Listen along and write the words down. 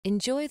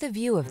Enjoy the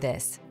view of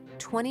this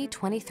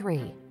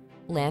 2023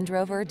 Land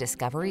Rover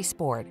Discovery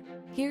Sport.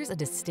 Here's a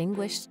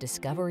distinguished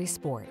Discovery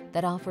Sport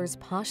that offers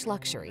posh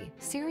luxury,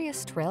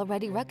 serious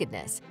trail-ready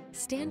ruggedness,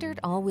 standard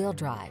all-wheel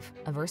drive,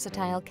 a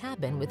versatile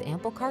cabin with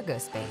ample cargo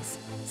space,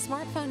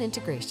 smartphone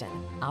integration,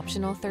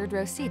 optional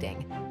third-row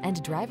seating,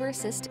 and driver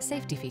assist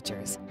safety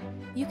features.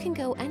 You can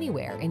go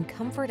anywhere in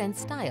comfort and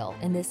style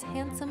in this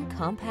handsome,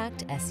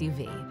 compact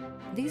SUV.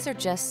 These are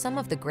just some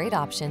of the great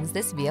options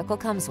this vehicle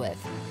comes with: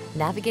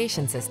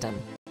 navigation system,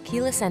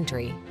 keyless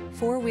entry,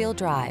 four-wheel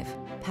drive,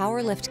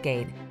 power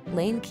liftgate,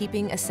 lane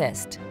keeping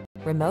assist,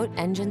 remote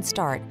engine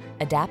start,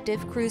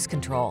 adaptive cruise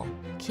control,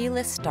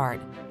 keyless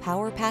start,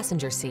 power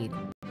passenger seat,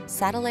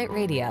 satellite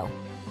radio.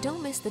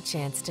 Don't miss the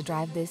chance to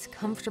drive this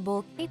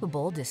comfortable,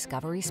 capable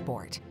Discovery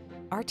Sport.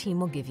 Our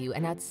team will give you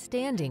an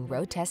outstanding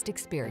road test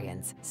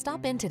experience.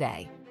 Stop in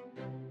today.